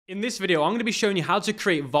In this video, I'm going to be showing you how to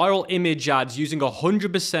create viral image ads using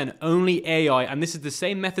 100% only AI, and this is the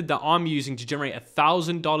same method that I'm using to generate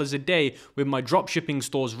 $1,000 a day with my dropshipping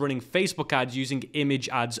stores running Facebook ads using image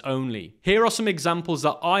ads only. Here are some examples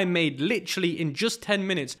that I made literally in just 10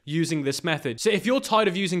 minutes using this method. So if you're tired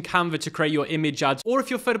of using Canva to create your image ads, or if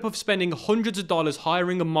you're fed up of spending hundreds of dollars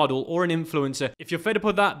hiring a model or an influencer, if you're fed up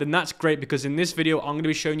with that, then that's great, because in this video, I'm going to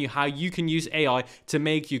be showing you how you can use AI to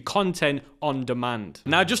make you content on demand.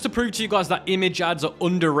 Now, just to prove to you guys that image ads are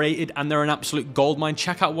underrated and they're an absolute goldmine,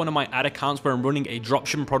 check out one of my ad accounts where I'm running a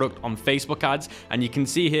dropshipping product on Facebook ads, and you can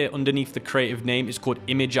see here underneath the creative name is called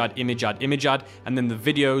image ad, image ad, image ad, and then the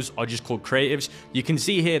videos are just called creatives. You can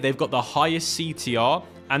see here they've got the highest CTR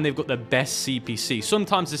and they've got the best CPC.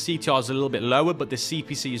 Sometimes the CTR is a little bit lower, but the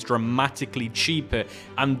CPC is dramatically cheaper.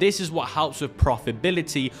 And this is what helps with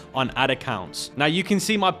profitability on ad accounts. Now you can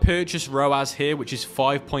see my purchase ROAS here, which is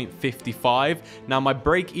 5.55. Now my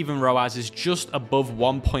break-even ROAS is just above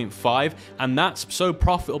 1.5, and that's so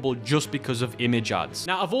profitable just because of image ads.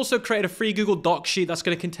 Now I've also created a free Google Docs sheet that's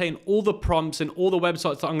gonna contain all the prompts and all the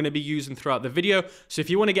websites that I'm gonna be using throughout the video. So if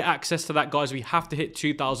you wanna get access to that, guys, we have to hit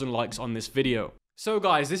 2,000 likes on this video. So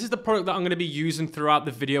guys, this is the product that I'm going to be using throughout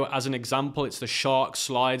the video as an example. It's the shark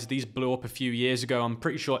slides. These blew up a few years ago. I'm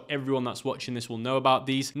pretty sure everyone that's watching this will know about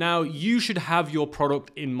these. Now, you should have your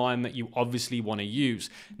product in mind that you obviously want to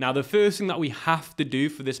use. Now, the first thing that we have to do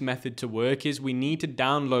for this method to work is we need to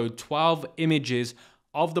download 12 images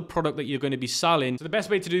of the product that you're going to be selling. So the best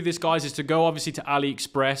way to do this, guys, is to go obviously to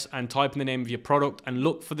Aliexpress and type in the name of your product and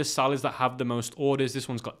look for the sellers that have the most orders. This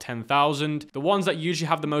one's got 10,000. The ones that usually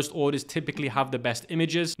have the most orders typically have the best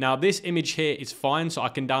images. Now this image here is fine, so I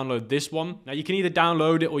can download this one. Now you can either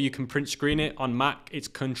download it or you can print screen it. On Mac, it's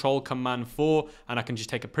Control-Command-4, and I can just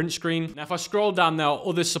take a print screen. Now if I scroll down, there are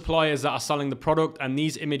other suppliers that are selling the product, and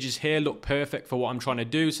these images here look perfect for what I'm trying to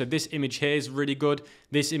do. So this image here is really good.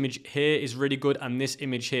 This image here is really good, and this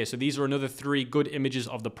image here. So these are another 3 good images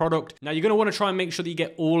of the product. Now you're going to want to try and make sure that you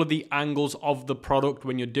get all of the angles of the product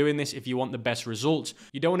when you're doing this if you want the best results.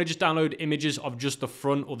 You don't want to just download images of just the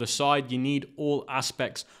front or the side. You need all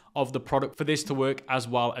aspects of the product for this to work as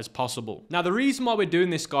well as possible. Now the reason why we're doing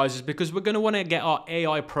this, guys, is because we're going to want to get our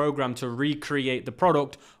AI program to recreate the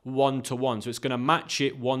product one-to-one. So it's going to match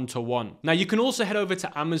it one-to-one. Now you can also head over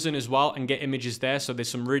to Amazon as well and get images there. So there's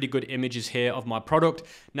some really good images here of my product.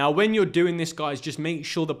 Now when you're doing this, guys, just make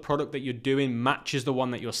sure the product that you're doing matches the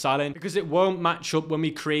one that you're selling, because it won't match up when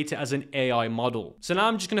we create it as an AI model. So now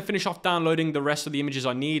I'm just going to finish off downloading the rest of the images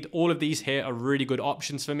I need. All of these here are really good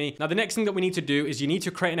options for me. Now the next thing that we need to do is you need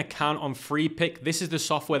to create an account on FreePik. This is the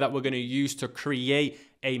software that we're going to use to create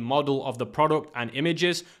a model of the product and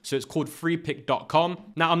images. So it's called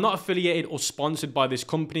freepik.com. Now I'm not affiliated or sponsored by this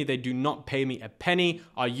company. They do not pay me a penny.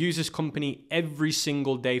 I use this company every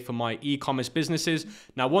single day for my e-commerce businesses.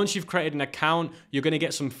 Now once you've created an account, you're going to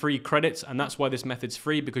get some free credits, and that's why this method's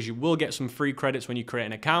free, because you will get some free credits when you create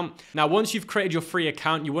an account. Now once you've created your free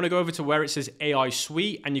account, you want to go over to where it says AI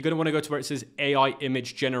Suite, and you're going to want to go to where it says AI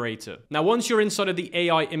Image Generator. Now once you're inside of the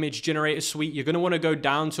AI Image Generator suite, you're going to want to go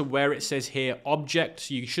down to where it says here Object.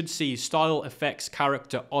 You should see Style, Effects,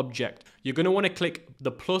 Character, Object. You're going to want to click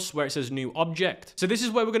the plus where it says New Object. So this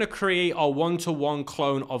is where we're going to create our one-to-one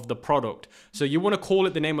clone of the product. So you want to call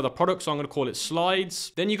it the name of the product. So I'm going to call it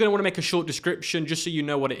Slides. Then you're going to want to make a short description just so you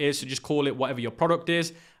know what it is. So just call it whatever your product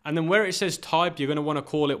is. And then where it says type, you're going to want to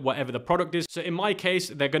call it whatever the product is. So in my case,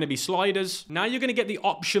 they're going to be sliders. Now you're going to get the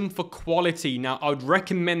option for quality. Now I would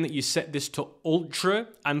recommend that you set this to ultra.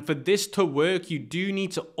 And for this to work, you do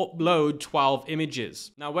need to upload 12 images.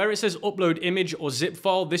 Now where it says upload image or zip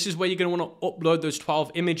file, this is where you're going to want to upload those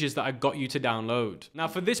 12 images that I got you to download. Now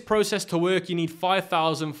for this process to work, you need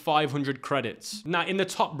 5,500 credits. Now in the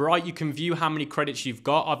top right, you can view how many credits you've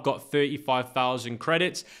got. I've got 35,000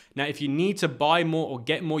 credits. Now, if you need to buy more or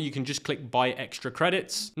get more, you can just click buy extra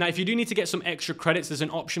credits. Now, if you do need to get some extra credits, there's an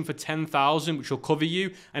option for 10,000, which will cover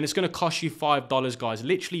you. And it's going to cost you $5, guys,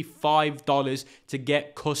 literally $5 to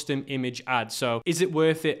get custom image ads. So is it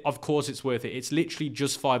worth it? Of course it's worth it. It's literally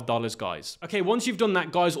just $5, guys. Okay, once you've done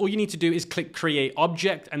that, guys, all you need to do is click create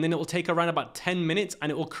object, and then it will take around about 10 minutes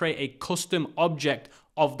and it will create a custom object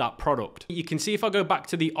of that product. You can see if I go back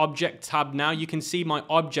to the object tab now, you can see my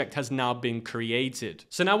object has now been created.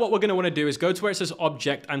 So now what we're going to want to do is go to where it says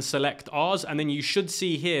object and select ours, and then you should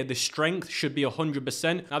see here the strength should be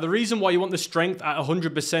 100%. Now the reason why you want the strength at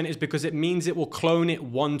 100% is because it means it will clone it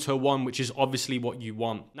one-to-one, which is obviously what you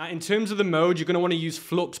want. Now in terms of the mode, you're going to want to use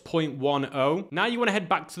Flux 0.10. Now you want to head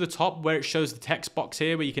back to the top where it shows the text box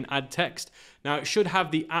here where you can add text. Now it should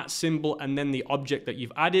have the @ symbol and then the object that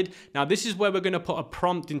you've added. Now this is where we're going to put a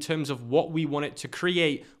prompt in terms of what we want it to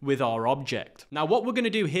create with our object. Now what we're going to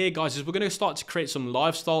do here, guys, is we're going to start to create some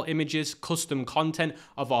lifestyle images, custom content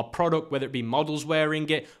of our product, whether it be models wearing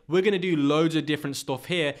it. We're going to do loads of different stuff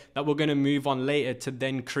here that we're going to move on later to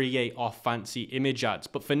then create our fancy image ads.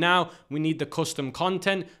 But for now, we need the custom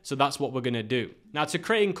content, so that's what we're going to do. Now, to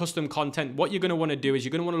creating custom content, what you're going to want to do is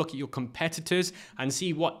you're going to want to look at your competitors and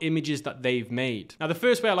see what images that they've made. Now, the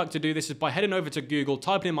first way I like to do this is by heading over to Google,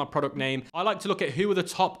 typing in my product name. I like to look at who are the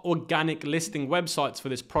top organic listing websites for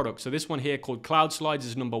this product. So this one here called Cloud Slides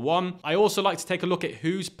is number 1. I also like to take a look at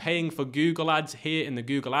who's paying for Google ads here in the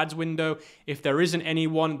Google ads window. If there isn't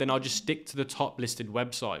anyone, then I'll just stick to the top listed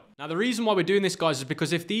website. Now, the reason why we're doing this, guys, is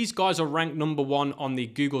because if these guys are ranked number 1 on the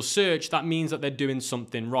Google search, that means that they're doing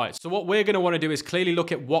something right. So what we're going to want to do is clearly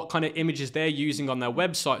look at what kind of images they're using on their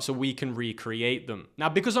website so we can recreate them. Now,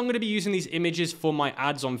 because I'm going to be using these images for my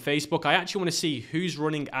ads on Facebook, I actually want to see who's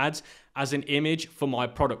running ads as an image for my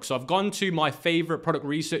product. So I've gone to my favorite product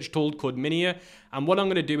research tool called Minia, and what I'm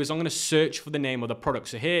going to do is I'm going to search for the name of the product.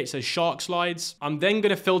 So here it says Shark Slides. I'm then going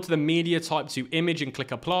to filter the media type to image and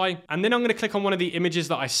click apply. And then I'm going to click on one of the images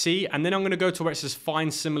that I see, and then I'm going to go to where it says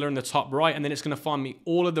find similar in the top right, and then it's going to find me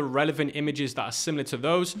all of the relevant images that are similar to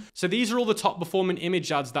those. So these are all the top performing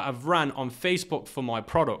image ads that I've ran on Facebook for my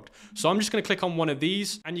product. So I'm just going to click on one of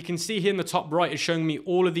these, and you can see here in the top right is showing me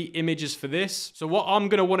all of the images for this. So what I'm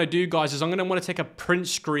going to want to do, guys, is I'm going to want to take a print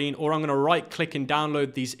screen, or I'm going to right click and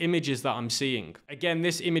download these images that I'm seeing. Again,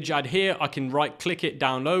 this image ad here, I can right click it,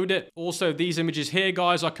 download it. Also these images here,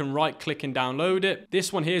 guys, I can right click and download it.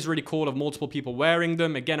 This one here is really cool of multiple people wearing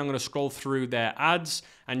them. Again, I'm going to scroll through their ads,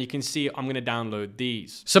 and you can see I'm going to download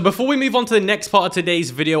these. So before we move on to the next part of today's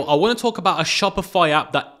video, I want to talk about a Shopify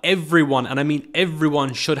app that everyone, and I mean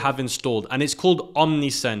everyone, should have installed, and it's called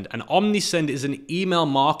Omnisend. And Omnisend is an email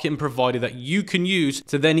marketing provider that you can use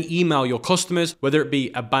to then email your customers, whether it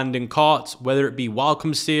be abandoned carts, whether it be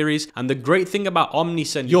welcome series. And the great thing about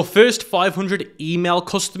Omnisend, your first 500 email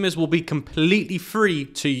customers will be completely free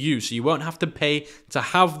to use, so you won't have to pay to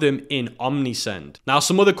have them in Omnisend. Now,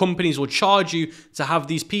 some other companies will charge you to have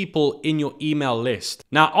these people in your email list.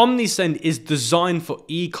 Now, Omnisend is designed for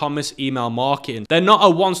e-commerce email marketing. They're not a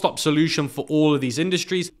one-stop solution for all of these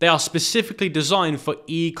industries. They are specifically designed for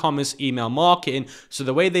e-commerce email marketing. So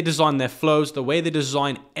the way they design their flows, the way they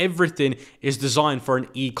design everything is designed for an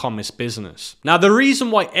e-commerce business. Now, the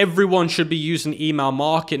reason why everyone should be using email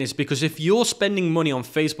marketing is because if you're spending money on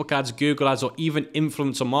Facebook ads, Google ads, or even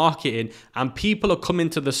influencer marketing, and people are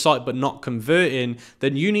coming to the site but not converting,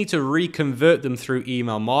 then you need to reconvert them through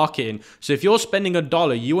email marketing. So if you're spending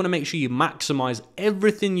 $1, you want to make sure you maximize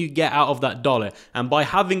everything you get out of that dollar. And by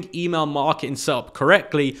having email marketing set up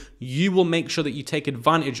correctly, you will make sure that you take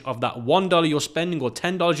advantage of that $1 you're spending or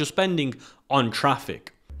 $10 you're spending on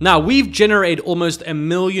traffic. Now, we've generated almost $1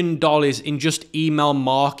 million in just email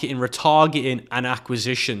marketing, retargeting, and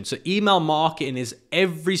acquisition. So email marketing is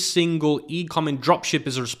every single e-commerce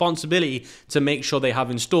dropshipper's responsibility to make sure they have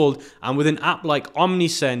installed. And with an app like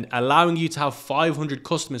Omnisend allowing you to have 500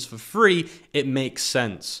 customers for free, it makes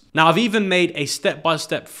sense. Now, I've even made a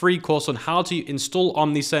step-by-step free course on how to install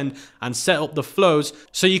Omnisend and set up the flows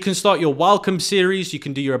so you can start your welcome series, you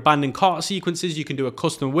can do your abandoned cart sequences, you can do a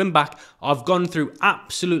custom win back. I've gone through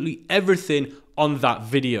absolutely everything on that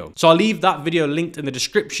video. So I'll leave that video linked in the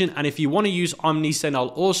description, and if you want to use Omnisend, I'll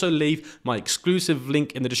also leave my exclusive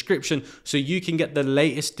link in the description so you can get the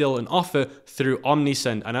latest deal and offer through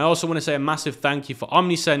Omnisend. And I also want to say a massive thank you for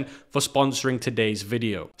Omnisend for sponsoring today's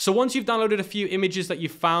video. So once you've downloaded a few images that you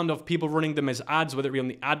found of people running them as ads, whether it be on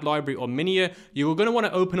the ad library or Minia, you're going to want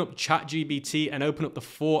to open up Chat GPT and open up the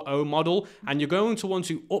 4.0 model, and you're going to want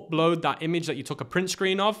to upload that image that you took a print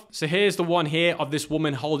screen of. So here's the one here of this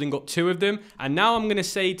woman holding up 2 of them. And now I'm going to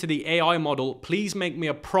say to the AI model, please make me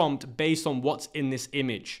a prompt based on what's in this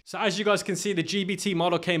image. So as you guys can see, the GPT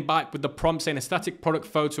model came back with the prompt saying a static product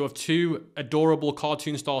photo of 2 adorable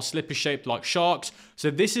cartoon style slippers shaped like sharks.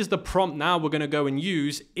 So this is the prompt now we're going to go and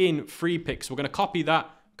use in FreePik. So we're going to copy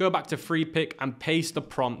that, go back to FreePik and paste the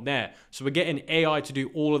prompt there. So we're getting AI to do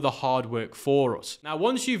all of the hard work for us. Now,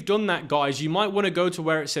 once you've done that, guys, you might want to go to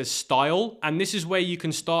where it says style, and this is where you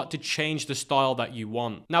can start to change the style that you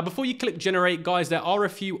want. Now, before you click generate, guys, there are a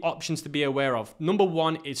few options to be aware of. Number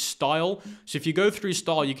 1 is style. So if you go through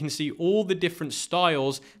style, you can see all the different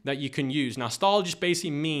styles that you can use. Now, style just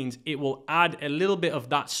basically means it will add a little bit of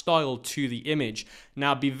that style to the image.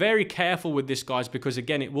 Now, be very careful with this, guys, because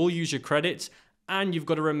again, it will use your credits. And you've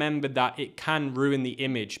got to remember that it can ruin the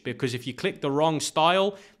image, because if you click the wrong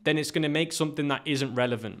style, then it's going to make something that isn't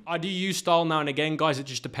relevant. I do use style now and again, guys. It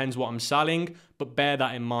just depends what I'm selling, but bear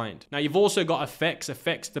that in mind. Now, you've also got effects.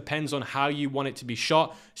 Effects depends on how you want it to be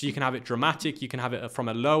shot. So you can have it dramatic. You can have it from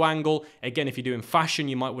a low angle. Again, if you're doing fashion,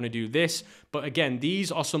 you might want to do this. But again,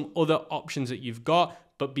 these are some other options that you've got.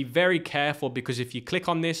 But be very careful, because if you click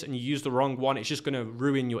on this and you use the wrong one, it's just going to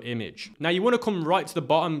ruin your image. Now, you want to come right to the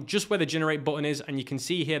bottom, just where the generate button is, and you can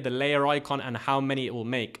see here the layer icon and how many it will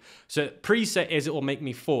make. So preset is it will make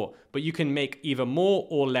me 4, but you can make either more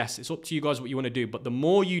or less. It's up to you guys what you want to do. But the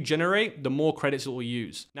more you generate, the more credits it will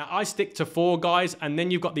use. Now, I stick to 4, guys, and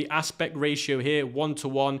then you've got the aspect ratio here,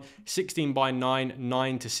 1:1, 16:9,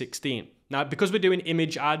 9:16. Now, because we're doing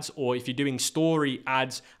image ads, or if you're doing story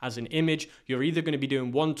ads as an image, you're either going to be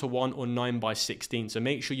doing 1:1 or 9:16. So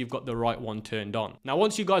make sure you've got the right one turned on. Now,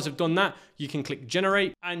 once you guys have done that, you can click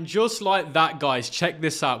generate. And just like that, guys, check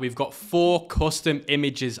this out. We've got 4 custom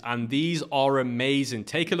images, and these are amazing.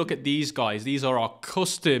 Take a look at these, guys. These are our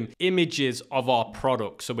custom images of our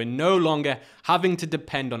product. So we're no longer having to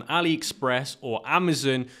depend on Aliexpress or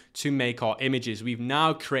Amazon to make our images. We've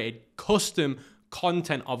now created custom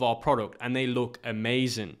content of our product, and they look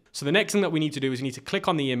amazing. So the next thing that we need to do is we need to click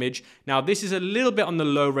on the image. Now, this is a little bit on the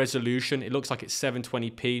low resolution. It looks like it's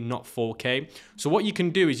 720p, not 4K. So what you can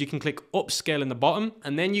do is you can click upscale in the bottom,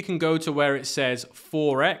 and then you can go to where it says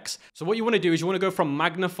 4x. So what you want to do is you want to go from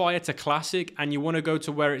magnifier to classic, and you want to go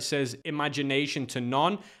to where it says imagination to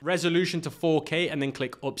none, resolution to 4K, and then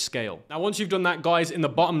click upscale. Now, once you've done that, guys, in the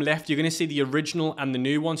bottom left, you're going to see the original and the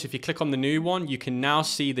new one. So if you click on the new one, you can now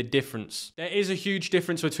see the difference. There is a huge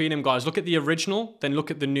difference between them, guys. Look at the original, then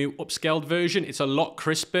look at the new upscaled version. It's a lot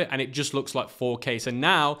crisper, and it just looks like 4K. So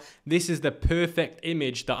now this is the perfect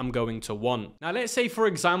image that I'm going to want. Now, let's say, for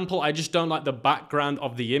example, I just don't like the background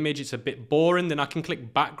of the image. It's a bit boring. Then I can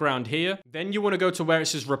click background here. Then you want to go to where it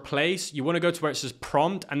says replace. You want to go to where it says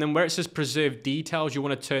prompt, and then where it says preserve details, you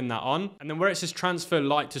want to turn that on. And then where it says transfer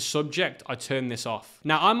light to subject, I turn this off.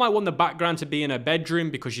 Now, I might want the background to be in a bedroom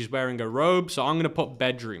because she's wearing a robe. So I'm going to put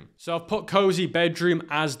bedroom. So I've put cozy bedroom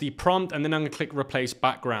as the prompt, and then I'm going to click replace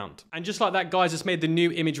background. And just like that, guys, it's made the new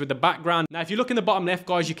image with the background. Now, if you look in the bottom left,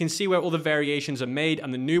 guys, you can see where all the variations are made,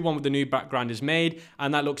 and the new one with the new background is made,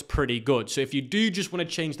 and that looks pretty good. So if you do just want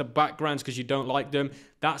to change the backgrounds because you don't like them,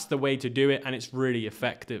 that's the way to do it, and it's really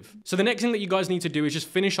effective. So the next thing that you guys need to do is just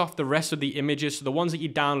finish off the rest of the images. So the ones that you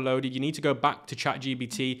downloaded, you need to go back to Chat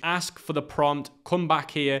GPT, ask for the prompt, come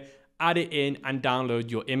back here, add it in, and download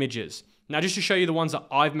your images. Now, just to show you the ones that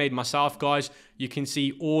I've made myself, guys, you can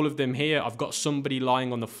see all of them here. I've got somebody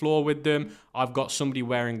lying on the floor with them. I've got somebody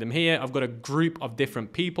wearing them here. I've got a group of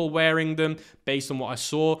different people wearing them based on what I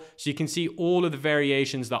saw. So you can see all of the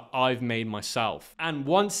variations that I've made myself. And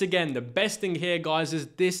once again, the best thing here, guys, is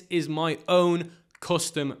this is my own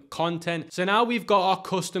custom content. So now we've got our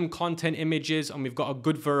custom content images, and we've got a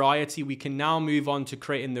good variety. We can now move on to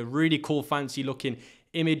creating the really cool, fancy looking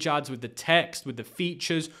image ads with the text, with the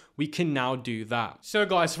features. We can now do that. So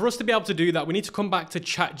guys, for us to be able to do that, we need to come back to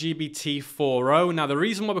Chat GPT 4.0. Now, the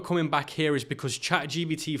reason why we're coming back here is because Chat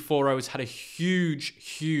GPT 4.0 has had a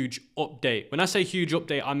huge update. When I say huge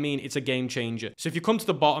update, I mean it's a game changer. So if you come to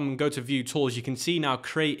the bottom and go to view tools, you can see now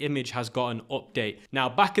create image has got an update. Now,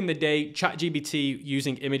 back in the day, Chat GPT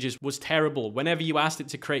using images was terrible. Whenever you asked it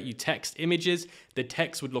to create you text images, the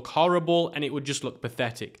text would look horrible and it would just look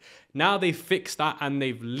pathetic. Now they've fixed that, and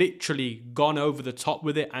they've literally gone over the top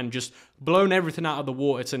with it and just blown everything out of the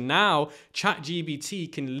water. So now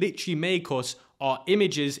ChatGPT can literally make us our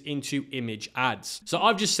images into image ads. So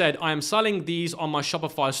I've just said I am selling these on my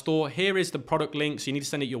Shopify store. Here is the product link. So you need to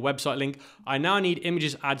send it your website link. I now need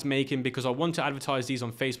images ads making because I want to advertise these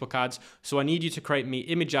on Facebook ads. So I need you to create me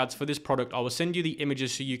image ads for this product. I will send you the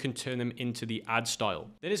images so you can turn them into the ad style.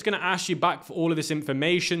 Then it's going to ask you back for all of this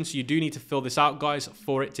information. So you do need to fill this out, guys,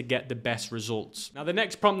 for it to get the best results. Now, the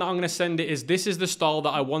next prompt that I'm going to send it is, this is the style that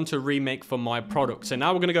I want to remake for my product. So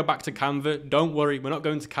now we're going to go back to Canva. Don't worry, we're not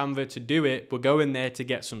going to Canva to do it. We're going in there to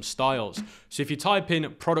get some styles. So if you type in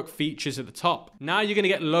product features at the top, now you're going to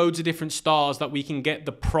get loads of different styles that we can get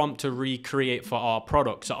the prompt to recreate for our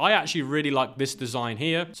product. So I actually really like this design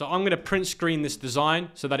here. So I'm going to print screen this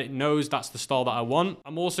design so that it knows that's the style that I want.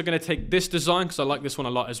 I'm also going to take this design because I like this one a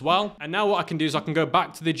lot as well. And now what I can do is I can go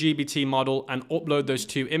back to the GPT model and upload those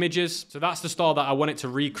 2 images. So that's the style that I want it to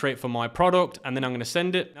recreate for my product. And then I'm going to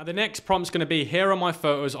send it. Now the next prompt is going to be, here are my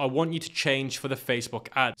photos I want you to change for the Facebook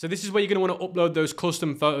ad. So this is where you're going to want to upload those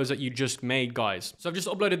custom photos that you just made, guys. So I've just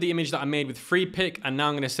uploaded the image that I made with FreePik, and now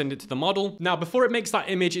I'm going to send it to the model. Now, before it makes that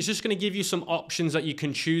image, it's just going to give you some options that you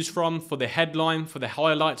can choose from for the headline, for the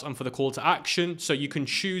highlights, and for the call to action. So you can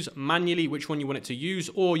choose manually which one you want it to use,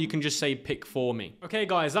 or you can just say pick for me. Okay,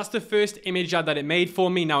 guys, that's the first image ad that it made for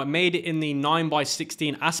me. Now, it made it in the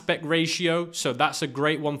 9:16 aspect ratio, so that's a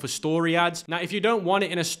great one for story ads. Now, if you don't want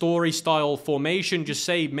it in a story style formation, just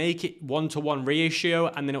say make it 1:1 ratio,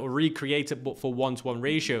 and then it will recreate it, but for 1:1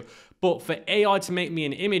 ratio. But for AI to make me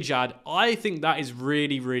an image ad, I think that is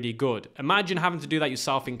really, really good. Imagine having to do that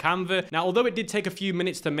yourself in Canva. Now, although it did take a few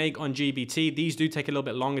minutes to make on GBT, these do take a little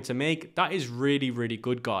bit longer to make. That is really, really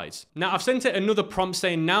good, guys. Now, I've sent it another prompt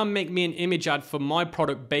saying, now make me an image ad for my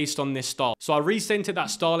product based on this style. So I resent it that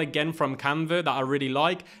style again from Canva that I really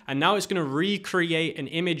like. And now it's going to recreate an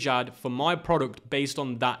image ad for my product based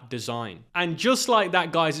on that design. And just like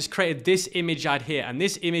that, guys, it's created this image ad here. And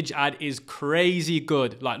this image ad is crazy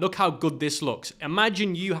good. Like, look how good this looks.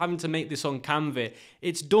 Imagine you having to make this on Canva.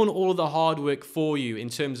 It's done all of the hard work for you in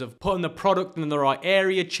terms of putting the product in the right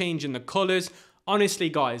area, changing the colors. Honestly,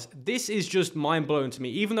 guys, this is just mind-blowing to me.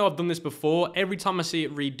 Even though I've done this before, every time I see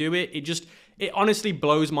it redo it, it honestly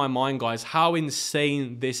blows my mind, guys, how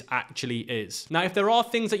insane this actually is. Now, if there are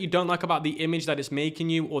things that you don't like about the image that it's making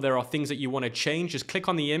you, or there are things that you want to change, just click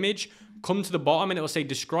on the image, come to the bottom, and it will say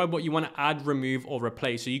describe what you want to add, remove, or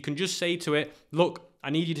replace. So you can just say to it, look, I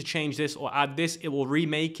need you to change this or add this. It will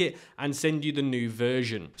remake it and send you the new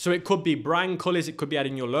version. So it could be brand colors, it could be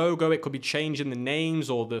adding your logo, it could be changing the names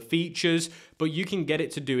or the features, but you can get it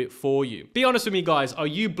to do it for you. Be honest with me, guys, are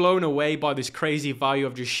you blown away by this crazy value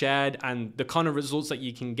I've just shared and the kind of results that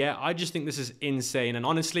you can get? I just think this is insane. And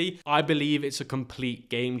honestly, I believe it's a complete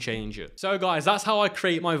game changer. So guys, that's how I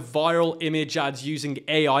create my viral image ads using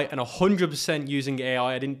AI, and 100% using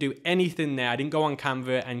AI. I didn't do anything there. I didn't go on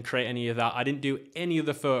Canva and create any of that. I didn't do any of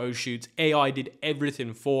the photo shoots. AI did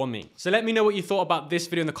everything for me. So let me know what you thought about this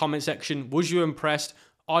video in the comment section. Was you impressed?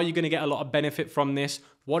 Are you going to get a lot of benefit from this?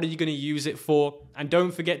 What are you going to use it for? And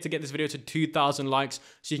don't forget to get this video to 2,000 likes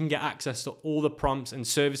so you can get access to all the prompts and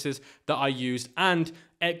services that I used, and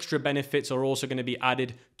extra benefits are also going to be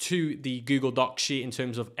added to the Google Docs sheet in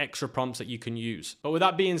terms of extra prompts that you can use. But with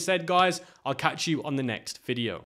that being said, guys, I'll catch you on the next video.